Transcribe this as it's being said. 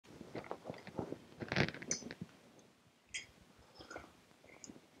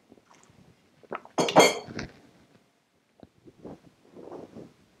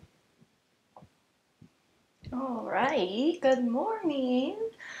good morning.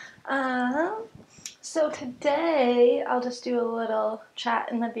 Um, so today I'll just do a little chat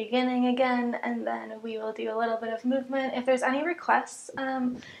in the beginning again, and then we will do a little bit of movement. If there's any requests,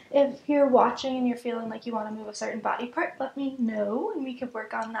 if you're watching and you're feeling like you want to move a certain body part, let me know, and we can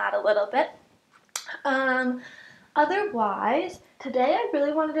work on that a little bit. Otherwise, today I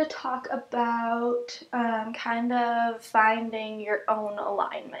really wanted to talk about kind of finding your own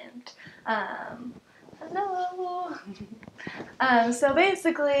alignment. Hello. So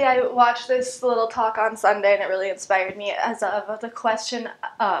basically, I watched this little talk on Sunday, and it really inspired me as of the question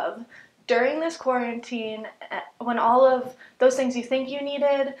of during this quarantine, when all of those things you think you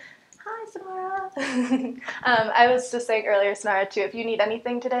needed. Hi, Samara. I was just saying earlier, Samara, too, if you need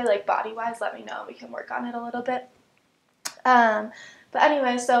anything today, like body-wise, let me know. We can work on it a little bit. But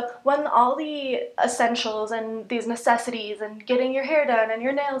anyway, so when all the essentials and these necessities and getting your hair done and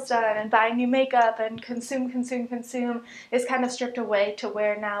your nails done and buying new makeup and consume is kind of stripped away to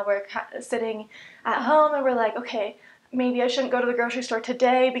where now we're sitting at home and we're like, okay, maybe I shouldn't go to the grocery store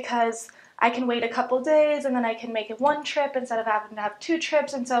today because I can wait a couple days and then I can make it one trip instead of having to have two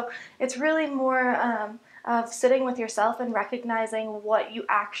trips. And so it's really more of sitting with yourself and recognizing what you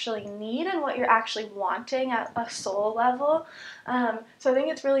actually need and what you're actually wanting at a soul level. So I think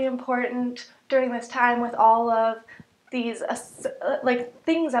it's really important during this time with all of these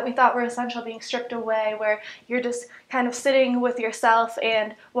things that we thought were essential being stripped away, where you're just kind of sitting with yourself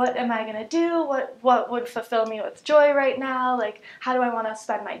and what am I going to do? What would fulfill me with joy right now? Like, how do I want to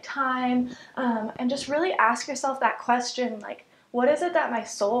spend my time? And just really ask yourself that question, like, what is it that my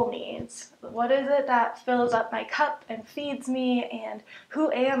soul needs? What is it that fills up my cup and feeds me? And who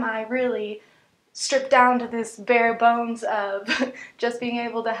am I really, stripped down to this bare bones of just being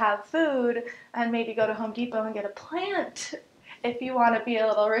able to have food and maybe go to Home Depot and get a plant if you want to be a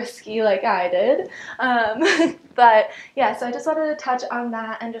little risky like I did. But yeah, so I just wanted to touch on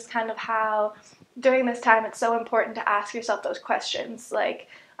that and just kind of how during this time it's so important to ask yourself those questions, like,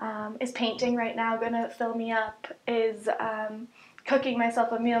 is painting right now going to fill me up? Is cooking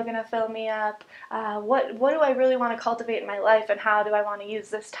myself a meal going to fill me up? What do I really want to cultivate in my life, and how do I want to use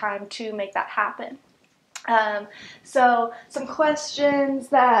this time to make that happen? So some questions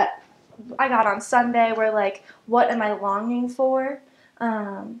that I got on Sunday were like, what am I longing for?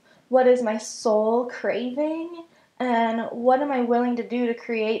 What is my soul craving? And what am I willing to do to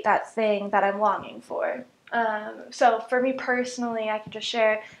create that thing that I'm longing for? So for me personally, I can just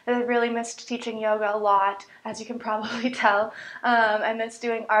share that I really missed teaching yoga a lot, as you can probably tell. I miss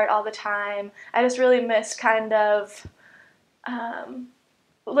doing art all the time. I just really missed kind of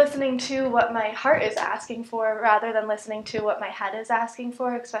listening to what my heart is asking for rather than listening to what my head is asking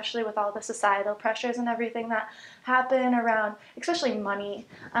for, especially with all the societal pressures and everything that happen around, especially money.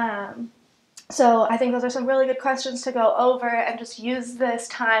 So I think those are some really good questions to go over, and just use this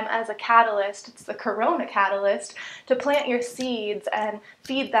time as a catalyst. It's the Corona catalyst to plant your seeds and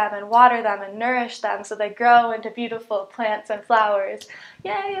feed them and water them and nourish them so they grow into beautiful plants and flowers.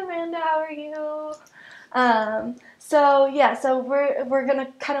 Yay, Amanda, how are you? So we're gonna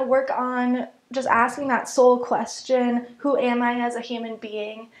kind of work on just asking that soul question, who am I as a human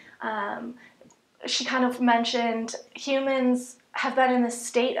being? She kind of mentioned humans have been in the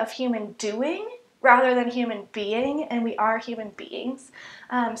state of human doing rather than human being, and we are human beings.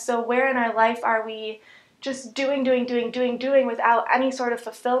 So where in our life are we just doing without any sort of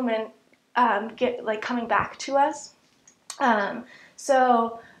fulfillment coming back to us?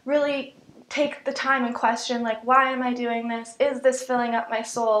 So really take the time and question, like, why am I doing this? Is this filling up my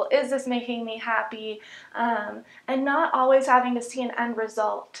soul? Is this making me happy? And not always having to see an end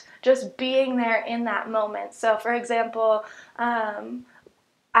result, just being there in that moment. So for example,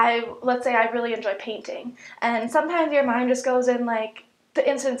 let's say I really enjoy painting, and sometimes your mind just goes in like the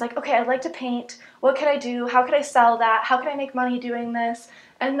instance, like, okay, I'd like to paint. What could I do? How could I sell that? How can I make money doing this?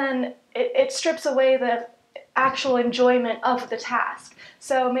 And then it strips away the actual enjoyment of the task.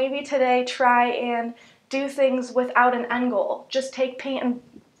 So maybe today try and do things without an end goal. Just take paint and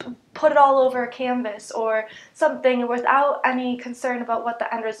put it all over a canvas or something without any concern about what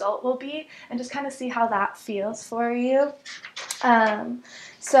the end result will be, and just kind of see how that feels for you.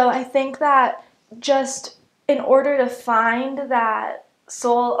 So I think that just in order to find that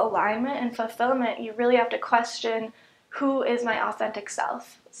soul alignment and fulfillment, you really have to question, who is my authentic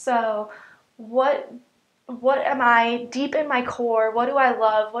self? So what am I deep in my core? What do I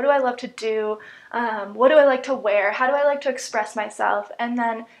love? What do I love to do? What do I like to wear? How do I like to express myself? And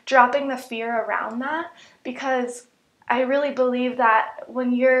then dropping the fear around that, because I really believe that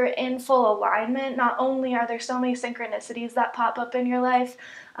when you're in full alignment, not only are there so many synchronicities that pop up in your life,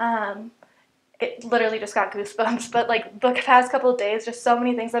 it literally just got goosebumps, but like the past couple of days, just so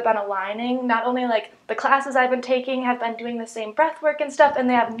many things have been aligning. Not only like the classes I've been taking have been doing the same breath work and stuff, and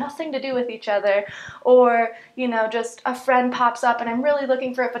they have nothing to do with each other, or, you know, just a friend pops up and I'm really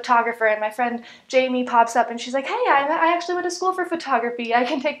looking for a photographer, and my friend Jamie pops up and she's like, hey, I actually went to school for photography, I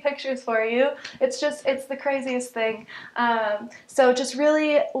can take pictures for you. It's the craziest thing. So just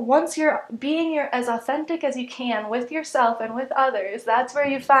really, once you're being as authentic as you can with yourself and with others, that's where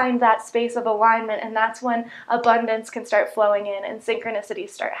you find that space of alignment, and that's when abundance can start flowing in and synchronicities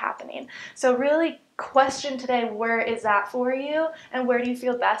start happening. So really question today, where is that for you, and where do you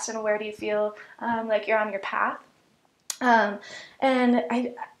feel best, and where do you feel like you're on your path?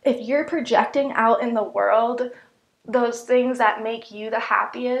 If you're projecting out in the world those things that make you the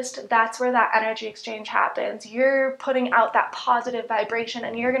happiest, that's where that energy exchange happens. You're putting out that positive vibration,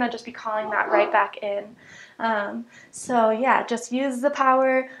 and you're going to just be calling that right back in. So yeah, just use the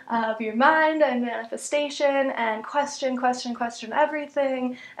power of your mind and manifestation, and question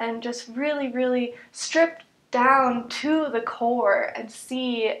everything, and just really strip down to the core and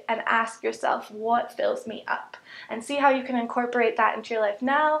see and ask yourself, what fills me up? And see how you can incorporate that into your life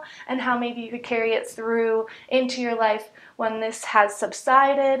now, and how maybe you could carry it through into your life when this has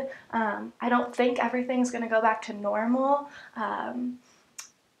subsided. I don't think everything's going to go back to normal.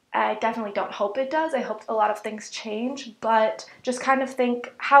 I definitely don't hope it does. I hope a lot of things change, but just kind of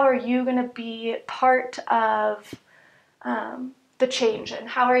think, how are you going to be part of the change, and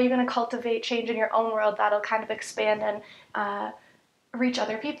how are you going to cultivate change in your own world that'll kind of expand and reach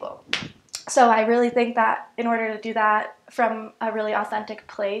other people? So I really think that in order to do that from a really authentic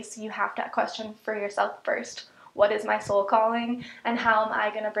place, you have to question for yourself first, what is my soul calling, and how am I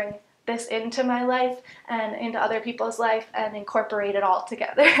going to bring this into my life and into other people's life and incorporate it all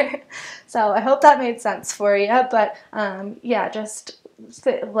together. So I hope that made sense for you, but yeah, just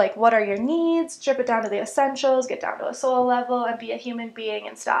like, what are your needs, strip it down to the essentials, get down to a soul level, and be a human being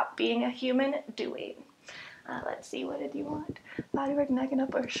and stop being a human doing. Let's see, what did you want? Bodywork, neck and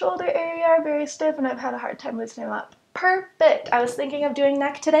upper shoulder area are very stiff, and I've had a hard time loosening them up. Perfect. I was thinking of doing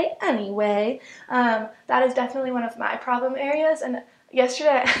neck today anyway. That is definitely one of my problem areas, and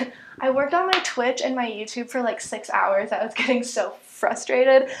yesterday I worked on my Twitch and my YouTube for like 6 hours. I was getting so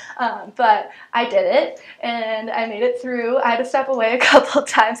frustrated, but I did it, and I made it through. I had to step away a couple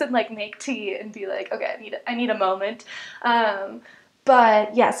times and like make tea and be like, okay, I need a moment.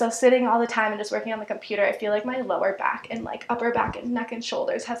 But yeah, so sitting all the time and just working on the computer, I feel like my lower back and like upper back and neck and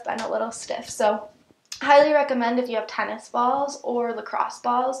shoulders have been a little stiff. So highly recommend, if you have tennis balls or lacrosse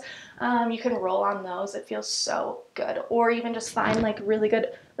balls, you can roll on those. It feels so good. Or even just find like really good,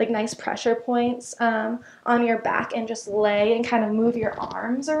 like nice pressure points on your back and just lay and kind of move your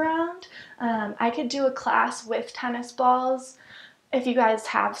arms around. I could do a class with tennis balls if you guys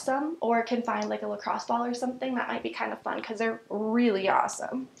have some, or can find like a lacrosse ball or something. That might be kind of fun because they're really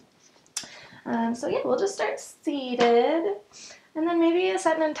awesome. So yeah, we'll just start seated. And then maybe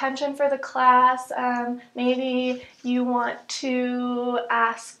set an intention for the class. Maybe you want to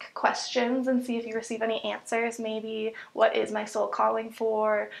ask questions and see if you receive any answers. Maybe, what is my soul calling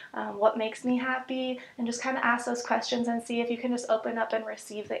for? What makes me happy? And just kind of ask those questions and see if you can just open up and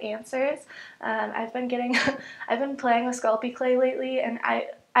receive the answers. I've been playing with Sculpey clay lately, and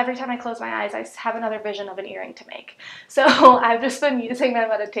every time I close my eyes, I have another vision of an earring to make. So I've just been using my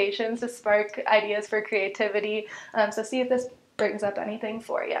meditations to spark ideas for creativity. So see if this brings up anything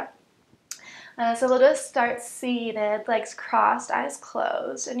for you. So we'll just start seated, legs crossed, eyes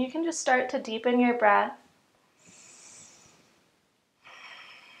closed, and you can just start to deepen your breath.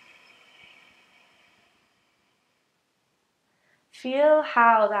 Feel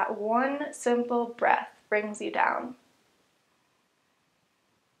how that one simple breath brings you down.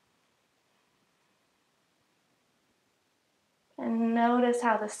 And notice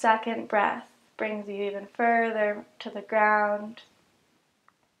how the second breath brings you even further to the ground.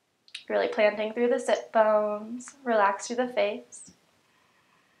 Really planting through the sit bones. Relax through the face.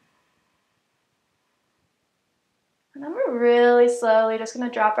 And then we're really slowly just going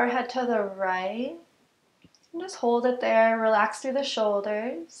to drop our head to the right. And just hold it there. Relax through the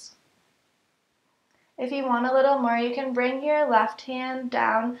shoulders. If you want a little more, you can bring your left hand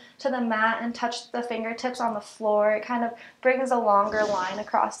down to the mat and touch the fingertips on the floor. It kind of brings a longer line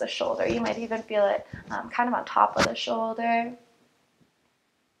across the shoulder. You might even feel it kind of on top of the shoulder.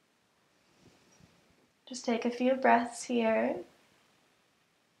 Just take a few breaths here.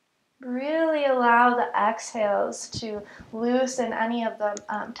 Really allow the exhales to loosen any of the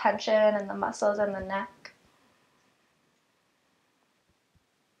tension and the muscles in the neck.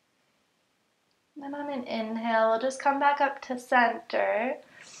 Then on an inhale, we'll just come back up to center.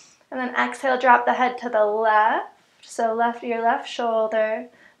 And then exhale, drop the head to the left. So your left shoulder.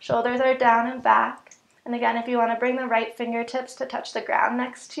 Shoulders are down and back. And again, if you want to bring the right fingertips to touch the ground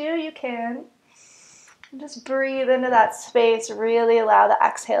next to you, you can. And just breathe into that space. Really allow the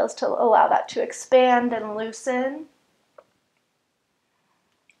exhales to allow that to expand and loosen.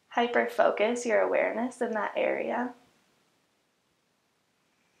 Hyper-focus your awareness in that area.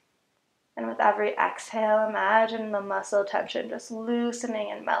 And with every exhale, imagine the muscle tension just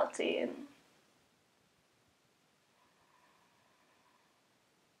loosening and melting.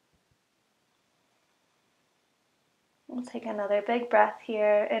 We'll take another big breath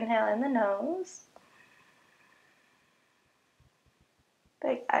here. Inhale in the nose.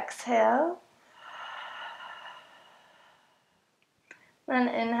 Big exhale. Then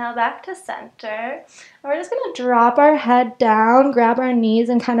inhale back to center. And we're just going to drop our head down, grab our knees,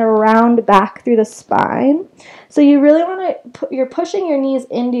 and kind of round back through the spine. So you really want to, you're pushing your knees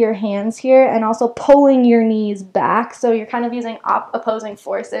into your hands here and also pulling your knees back. So you're kind of using opposing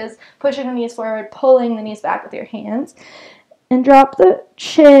forces, pushing the knees forward, pulling the knees back with your hands. And drop the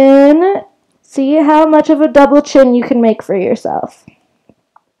chin. See how much of a double chin you can make for yourself.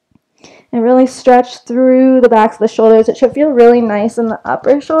 And really stretch through the backs of the shoulders. It should feel really nice in the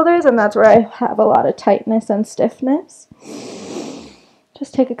upper shoulders, and that's where I have a lot of tightness and stiffness.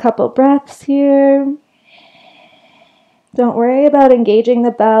 Just take a couple breaths here. Don't worry about engaging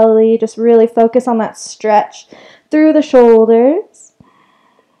the belly. Just really focus on that stretch through the shoulders.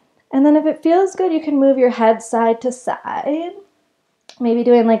 And then if it feels good, you can move your head side to side. Maybe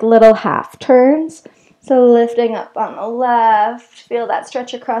doing like little half turns. So lifting up on the left, feel that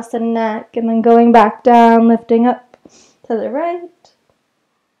stretch across the neck, and then going back down, lifting up to the right.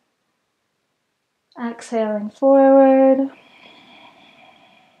 Exhaling forward.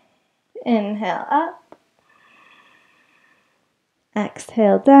 Inhale up.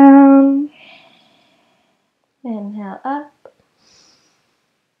 Exhale down. Inhale up.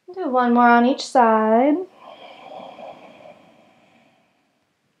 Do one more on each side.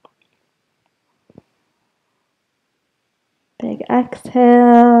 Big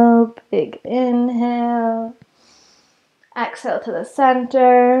exhale, big inhale. Exhale to the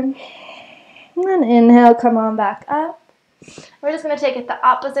center. And then inhale, come on back up. We're just going to take it the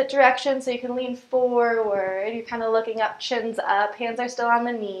opposite direction so you can lean forward. You're kind of looking up, chins up. Hands are still on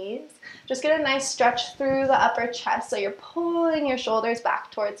the knees. Just get a nice stretch through the upper chest so you're pulling your shoulders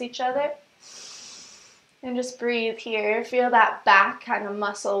back towards each other. And just breathe here. Feel that back kind of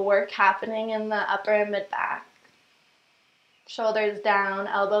muscle work happening in the upper and mid back. Shoulders down,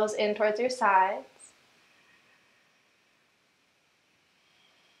 elbows in towards your sides.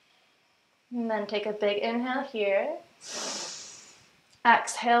 And then take a big inhale here.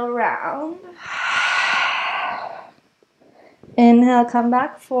 Exhale, round. Inhale, come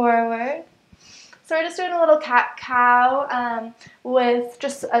back forward. So we're just doing a little cat-cow with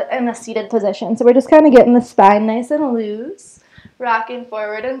just in a seated position. So we're just kind of getting the spine nice and loose, rocking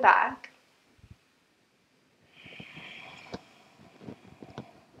forward and back.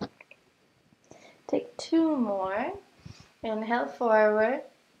 Take two more. Inhale forward.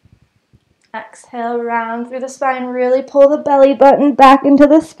 Exhale, round through the spine. Really pull the belly button back into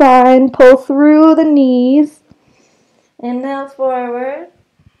the spine. Pull through the knees. Inhale forward.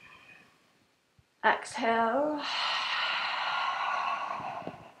 Exhale.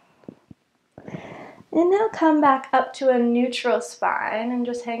 Inhale, come back up to a neutral spine and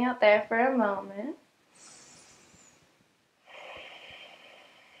just hang out there for a moment.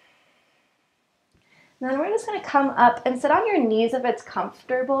 Then we're just going to come up and sit on your knees if it's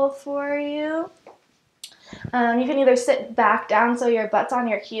comfortable for you. You can either sit back down so your butt's on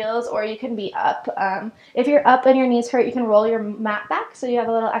your heels, or you can be up. If you're up and your knees hurt, you can roll your mat back so you have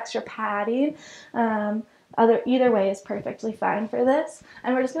a little extra padding. Either way is perfectly fine for this.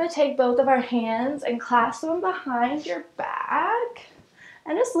 And we're just going to take both of our hands and clasp them behind your back.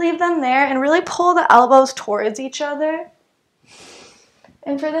 And just leave them there and really pull the elbows towards each other.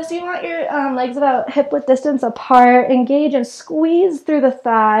 And for this, you want your legs about hip-width distance apart. Engage and squeeze through the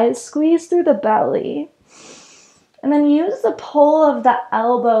thighs, squeeze through the belly. And then use the pull of the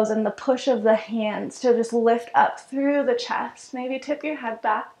elbows and the push of the hands to just lift up through the chest. Maybe tip your head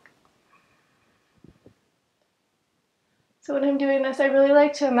back. So when I'm doing this, I really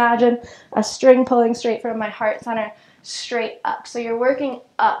like to imagine a string pulling straight from my heart center straight up. So you're working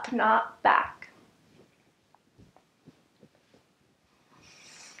up, not back.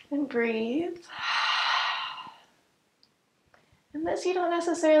 And breathe. And this, you don't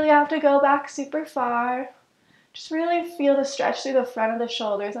necessarily have to go back super far. Just really feel the stretch through the front of the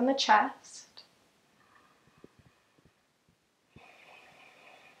shoulders and the chest.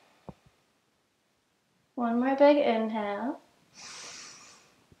 One more big inhale.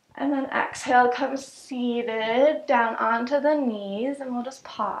 And then exhale, come seated down onto the knees, and we'll just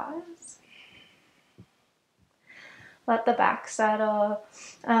pause. Let the back settle.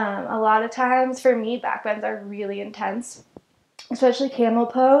 A lot of times for me, back bends are really intense, especially camel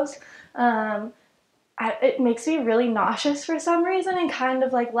pose. It makes me really nauseous for some reason and kind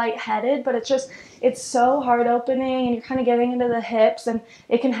of like lightheaded, but it's so hard opening and you're kind of getting into the hips and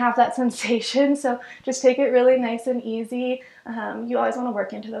it can have that sensation. So just take it really nice and easy. You always want to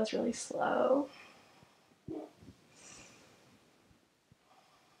work into those really slow.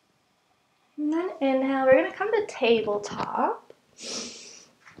 And then inhale, we're going to come to tabletop.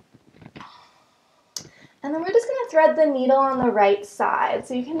 And then we're just going to thread the needle on the right side.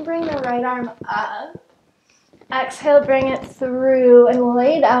 So you can bring the right arm up. Exhale, bring it through and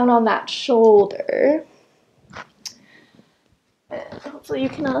lay down on that shoulder. And hopefully you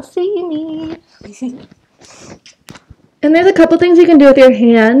can all see me. And there's a couple things you can do with your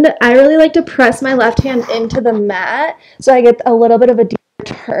hand. I really like to press my left hand into the mat so I get a little bit of a deeper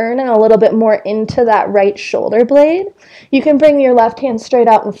turn and a little bit more into that right shoulder blade. You can bring your left hand straight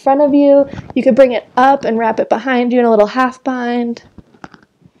out in front of you. You can bring it up and wrap it behind you in a little half bind.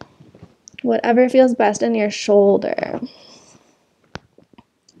 Whatever feels best in your shoulder.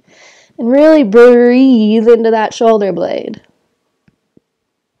 And really breathe into that shoulder blade.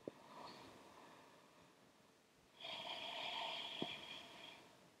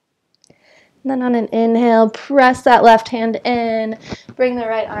 And then on an inhale, press that left hand in. Bring the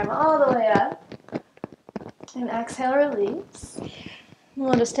right arm all the way up. And exhale, release. And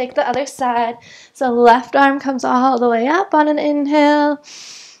we'll just take the other side. So left arm comes all the way up on an inhale.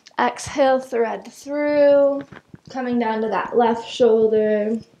 Exhale, thread through. Coming down to that left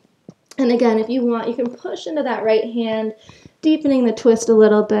shoulder. And again, if you want, you can push into that right hand, deepening the twist a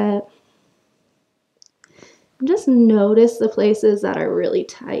little bit. And just notice the places that are really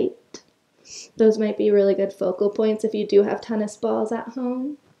tight. Those might be really good focal points if you do have tennis balls at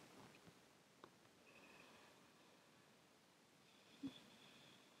home.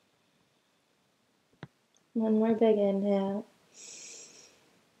 One more big inhale.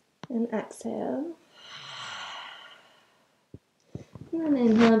 And exhale. And then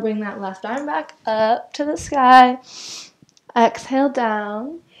inhale, bring that left arm back up to the sky. Exhale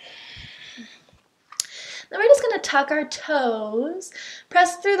down. Then we're just going to tuck our toes,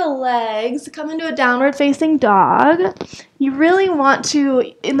 press through the legs, come into a downward facing dog. You really want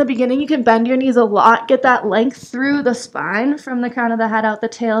to, in the beginning, you can bend your knees a lot, get that length through the spine from the crown of the head out the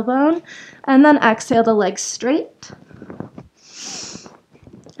tailbone, and then exhale the legs straight.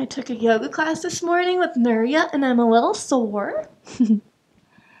 I took a yoga class this morning with Nuria, and I'm a little sore.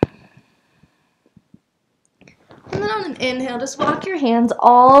 And then on an inhale, just walk your hands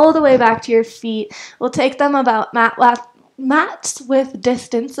all the way back to your feet. We'll take them about mats with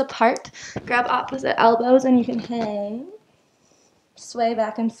distance apart. Grab opposite elbows and you can hang. Sway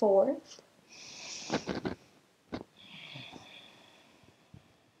back and forth.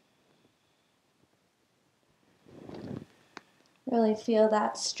 Really feel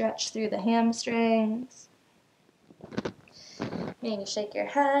that stretch through the hamstrings. Maybe shake your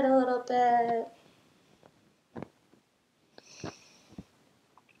head a little bit.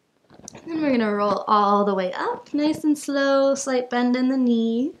 And then we're going to roll all the way up, nice and slow, slight bend in the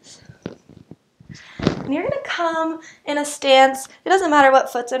knees. And you're going to come in a stance, it doesn't matter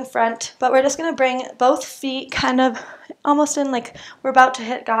what foot's in front, but we're just going to bring both feet kind of almost in like we're about to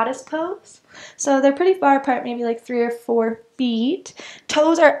hit goddess pose. So they're pretty far apart, maybe like 3 or 4 feet.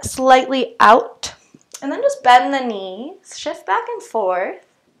 Toes are slightly out. And then just bend the knees, shift back and forth.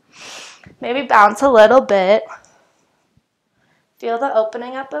 Maybe bounce a little bit. Feel the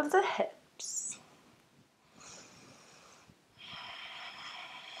opening up of the hips.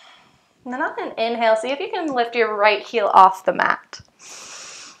 And then on an inhale, see if you can lift your right heel off the mat.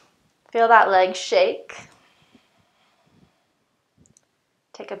 Feel that leg shake.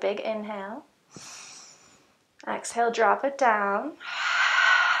 Take a big inhale. Exhale, drop it down.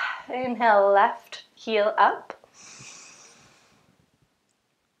 Inhale, left heel up.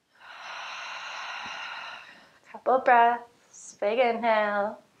 Couple breaths. Big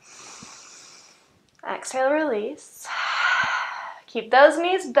inhale. Exhale, release. Keep those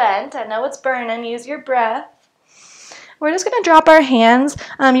knees bent. I know it's burning. Use your breath. We're just going to drop our hands.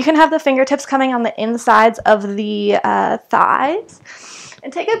 You can have the fingertips coming on the insides of the thighs.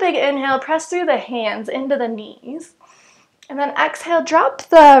 And take a big inhale. Press through the hands into the knees. And then exhale, drop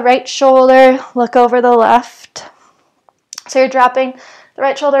the right shoulder. Look over the left. So you're dropping the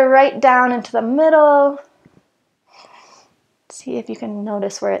right shoulder right down into the middle. See if you can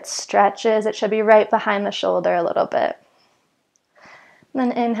notice where it stretches. It should be right behind the shoulder a little bit.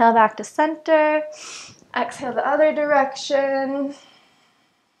 And then inhale back to center. Exhale the other direction.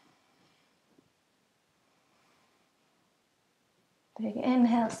 Big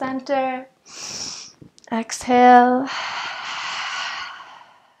inhale, center. Exhale.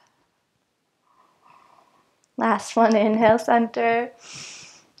 Last one, inhale, center.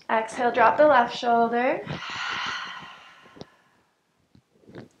 Exhale, drop the left shoulder.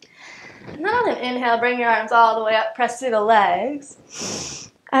 And then on an inhale, bring your arms all the way up, press through the legs.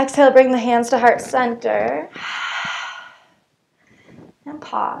 Exhale, bring the hands to heart center. And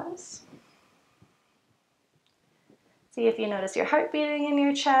pause. See if you notice your heart beating in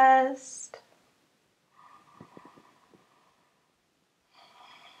your chest.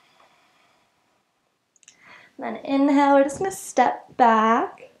 Then inhale, we're just going to step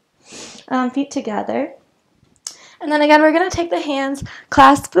back, feet together. And then again, we're going to take the hands,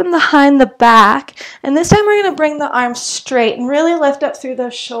 clasp them behind the back, and this time we're going to bring the arms straight and really lift up through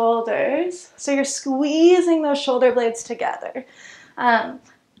those shoulders. So you're squeezing those shoulder blades together.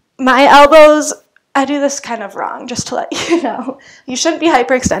 My elbows, I do this kind of wrong, just to let you know. You shouldn't be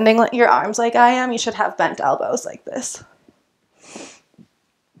hyperextending your arms like I am. You should have bent elbows like this.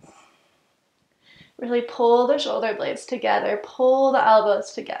 Really pull the shoulder blades together, pull the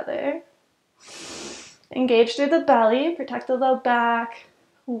elbows together. Engage through the belly, protect the low back,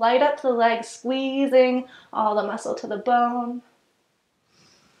 light up the legs, squeezing all the muscle to the bone.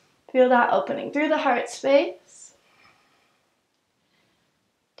 Feel that opening through the heart space.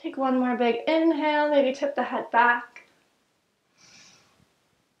 Take one more big inhale, maybe tip the head back.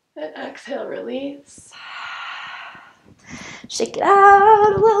 And exhale, release. Shake it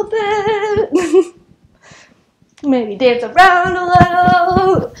out a little bit. Maybe dance around a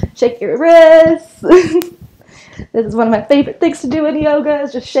little, shake your wrists. This is one of my favorite things to do in yoga,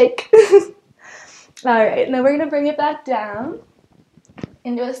 is just shake. All right, and then we're gonna bring it back down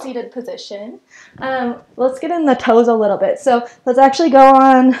into a seated position. Let's get in the toes a little bit. So let's actually go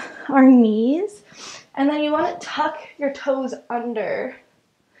on our knees, and then you wanna tuck your toes under.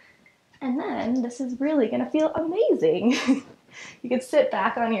 And then this is really gonna feel amazing. You can sit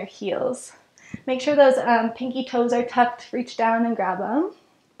back on your heels. Make sure those pinky toes are tucked, reach down and grab them.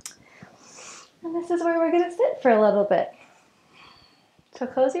 And this is where we're going to sit for a little bit. So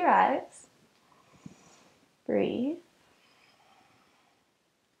close your eyes. Breathe.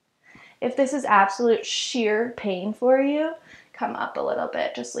 If this is absolute sheer pain for you, come up a little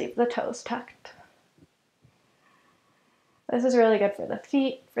bit. Just leave the toes tucked. This is really good for the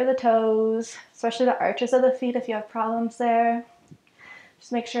feet, for the toes, especially the arches of the feet if you have problems there.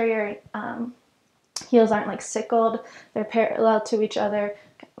 Just make sure your heels aren't like sickled. They're parallel to each other,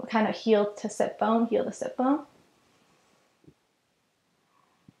 kind of heel to sit bone, heel to sit bone.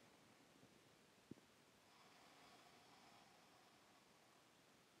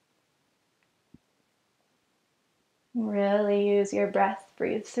 Really use your breath,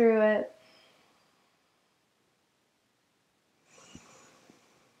 breathe through it.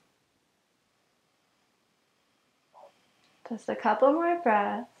 Just a couple more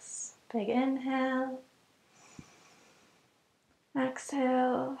breaths. Big inhale.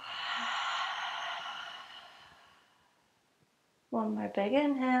 Exhale. One more big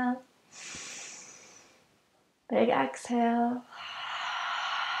inhale. Big exhale.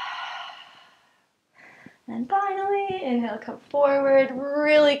 And finally, inhale, come forward.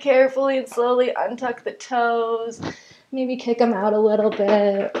 Really carefully and slowly untuck the toes. Maybe kick them out a little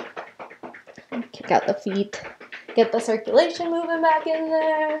bit. Kick out the feet. Get the circulation moving back in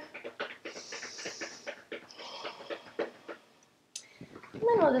there. And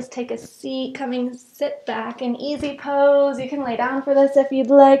then we'll just take a seat, sit back in easy pose. You can lay down for this if you'd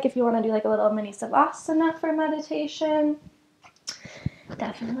like, if you want to do like a little mini savasana for meditation.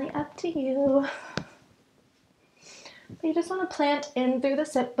 Definitely up to you. But you just want to plant in through the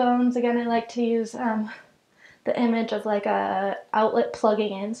sit bones. Again, I like to use the image of like a outlet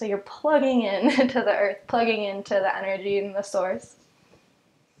plugging in. So you're plugging in into the earth, plugging into the energy and the source.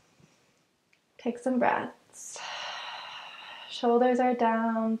 Take some breaths. Shoulders are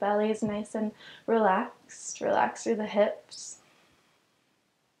down, belly is nice and relaxed. Relax through the hips.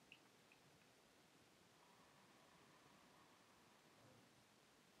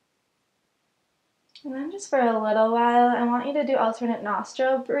 And then just for a little while, I want you to do alternate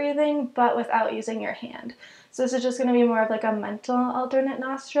nostril breathing, but without using your hand. So this is just going to be more of like a mental alternate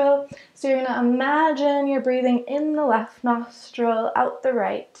nostril. So you're going to imagine you're breathing in the left nostril, out the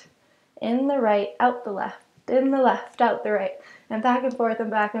right, in the right, out the left. in the left, out the right, and back and forth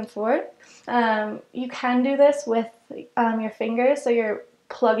and back and forth. You can do this with your fingers, so you're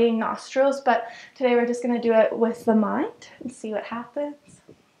plugging nostrils, but today we're just going to do it with the mind and see what happens.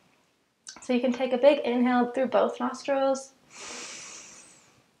 So you can take a big inhale through both nostrils,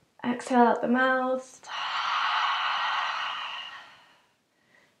 exhale out the mouth,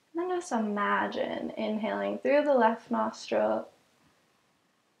 and then just imagine inhaling through the left nostril,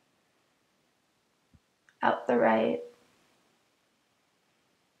 out the right,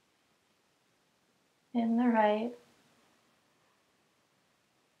 in the right,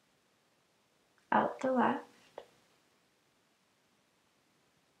 out the left,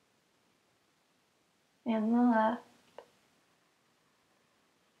 in the left,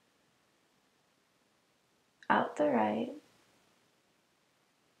 out the right.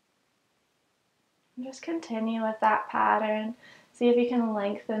 And just continue with that pattern. See if you can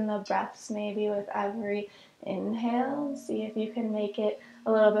lengthen the breaths maybe with every inhale. See if you can make it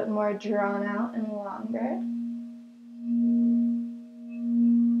a little bit more drawn out and longer.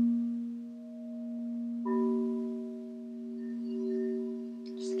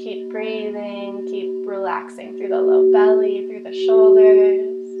 Just keep breathing, keep relaxing through the low belly, through the shoulders.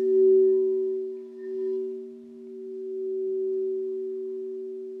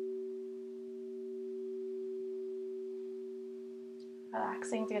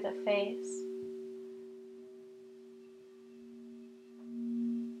 Relaxing through the face.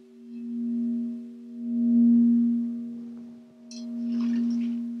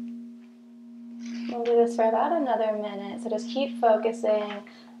 We'll do this for about another minute, so just keep focusing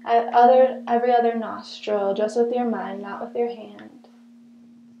at every other nostril, just with your mind, not with your hand.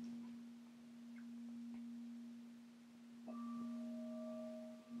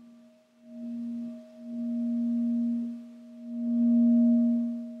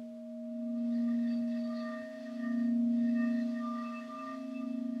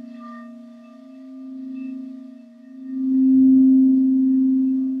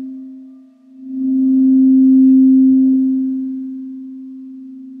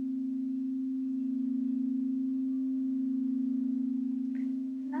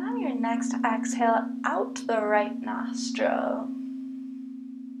 Next, exhale out the right nostril.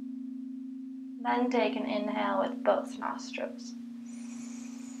 Then take an inhale with both nostrils.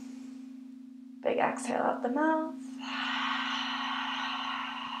 Big exhale out the mouth.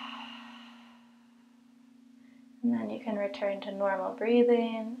 And then you can return to normal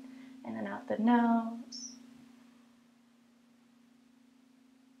breathing in and out the nose.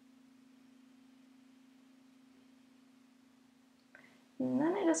 And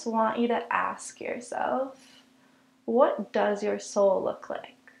then I just want you to ask yourself, what does your soul look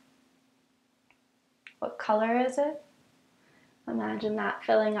like? What color is it? Imagine that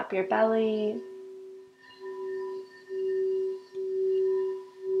filling up your belly.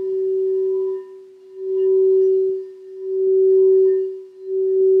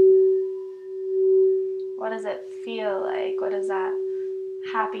 What does it feel like? What is that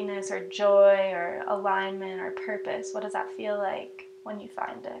happiness or joy or alignment or purpose? What does that feel like when you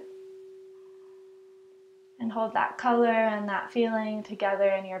find it? And hold that color and that feeling together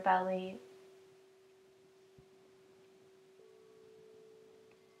in your belly.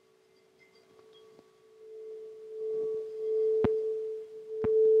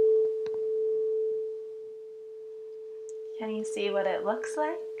 Can you see what it looks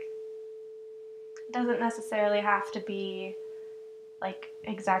like? It doesn't necessarily have to be like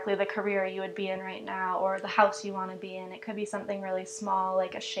exactly the career you would be in right now or the house you want to be in. It could be something really small,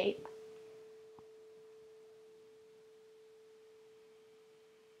 like a shape.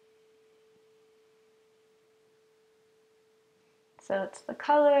 So it's the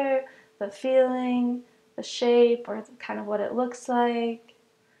color, the feeling, the shape, or kind of what it looks like.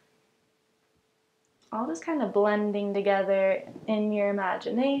 All just kind of blending together in your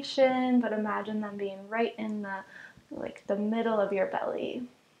imagination, but imagine them being right in the middle of your belly.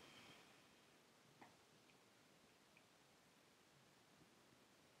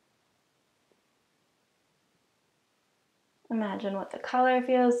 Imagine what the color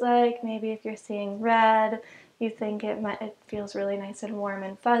feels like. Maybe if you're seeing red, you think it feels really nice and warm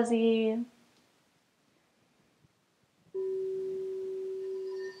and fuzzy.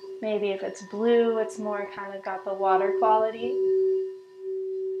 Maybe if it's blue, it's more kind of got the water quality.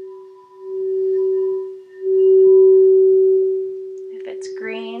 If it's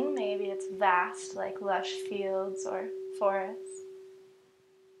green, maybe it's vast, like lush fields or forests.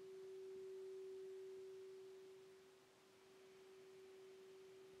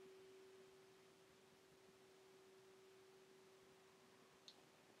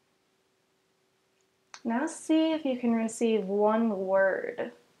 Now see if you can receive one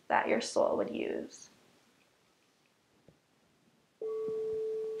word that your soul would use.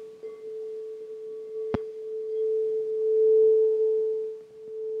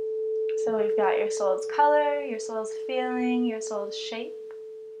 So we've got your soul's color, your soul's feeling, your soul's shape.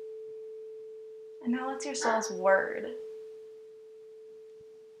 And now what's your soul's word?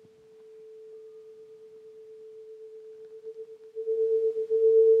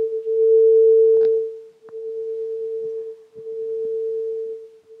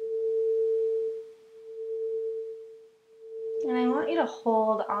 And I want you to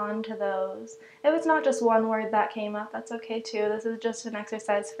hold on to those. If it's not just one word that came up, that's okay too. This is just an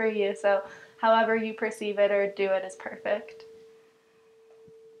exercise for you, so however you perceive it or do it is perfect.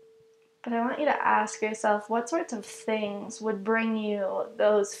 But I want you to ask yourself, what sorts of things would bring you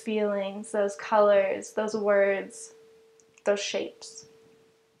those feelings, those colors, those words, those shapes?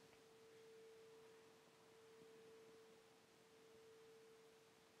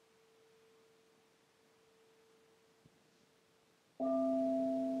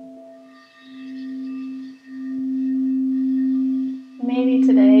 Maybe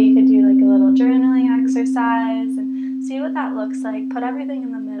today you could do like a little journaling exercise and see what that looks like. Put everything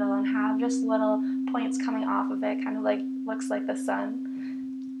in the middle and have just little points coming off of it, kind of like looks like the sun.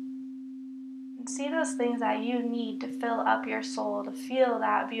 And see those things that you need to fill up your soul, to feel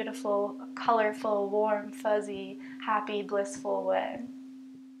that beautiful, colorful, warm, fuzzy, happy, blissful way.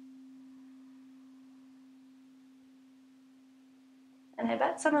 And I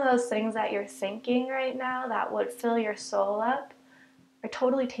bet some of those things that you're thinking right now that would fill your soul up are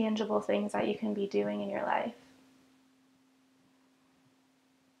totally tangible things that you can be doing in your life.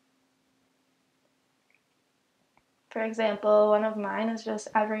 For example, one of mine is just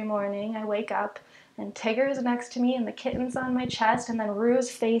every morning I wake up and Tigger is next to me and the kitten's on my chest, and then Rue's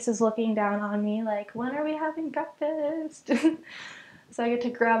face is looking down on me like, when are we having breakfast? So I get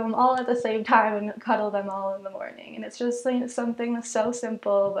to grab them all at the same time and cuddle them all in the morning. And it's just like something so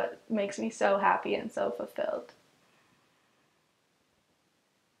simple but makes me so happy and so fulfilled.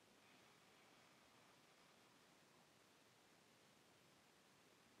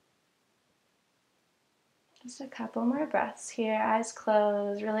 Just a couple more breaths here, eyes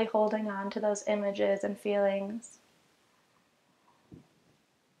closed, really holding on to those images and feelings.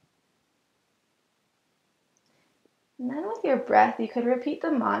 And then with your breath, you could repeat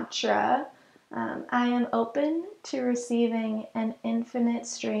the mantra, I am open to receiving an infinite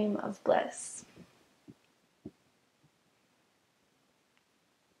stream of bliss.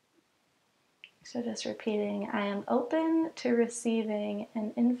 So just repeating, I am open to receiving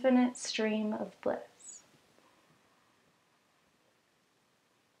an infinite stream of bliss.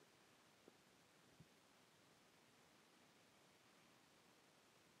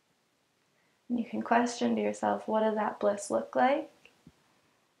 And you can question to yourself, what does that bliss look like?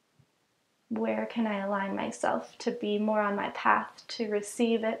 Where can I align myself to be more on my path to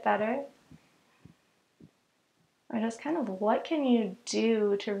receive it better? Or just kind of what can you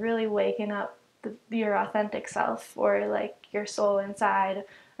do to really waken up your authentic self, or like your soul inside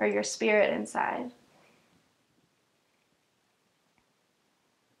or your spirit inside?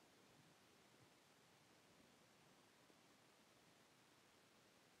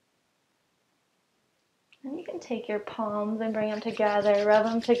 And you can take your palms and bring them together, rub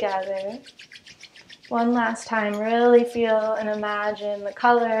them together. One last time, really feel and imagine the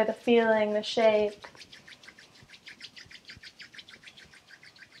color, the feeling, the shape.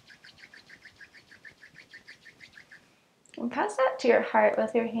 And press that to your heart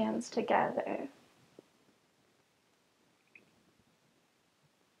with your hands together.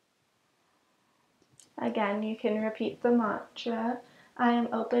 Again, you can repeat the mantra, I am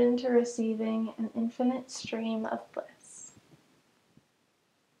open to receiving an infinite stream of bliss.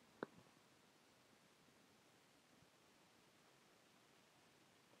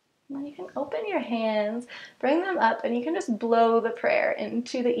 And then you can open your hands, bring them up, and you can just blow the prayer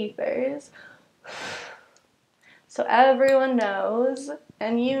into the ethers. So everyone knows,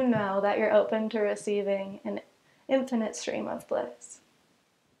 and you know, that you're open to receiving an infinite stream of bliss.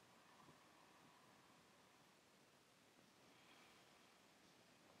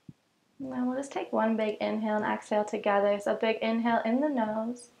 Now we'll just take one big inhale and exhale together. So big inhale in the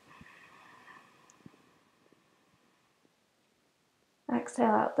nose. Exhale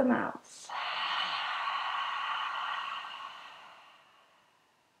out the mouth.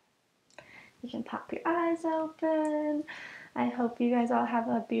 You can pop your eyes open. I hope you guys all have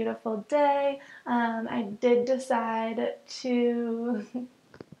a beautiful day. I did decide to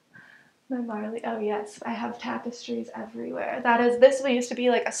My Marley. Oh yes, I have tapestries everywhere. This used to be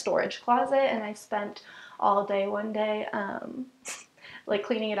like a storage closet, and I spent all day one day like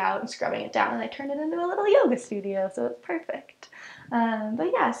cleaning it out and scrubbing it down, and I turned it into a little yoga studio, so it's perfect.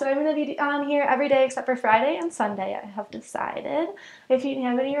 But yeah, so I'm going to be on here every day except for Friday and Sunday, I have decided. If you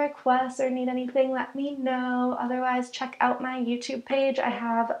have any requests or need anything, let me know. Otherwise, check out my YouTube page.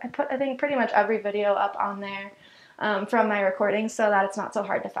 I put, I think, pretty much every video up on there from my recordings so that it's not so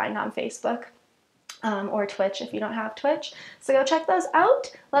hard to find on Facebook. Or Twitch if you don't have Twitch. So go check those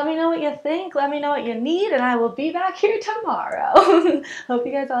out. Let me know what you think. Let me know what you need, and I will be back here tomorrow. Hope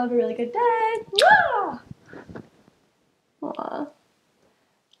you guys all have a really good day. Mwah! Aww.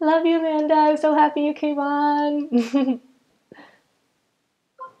 Love you, Amanda. I'm so happy you came on.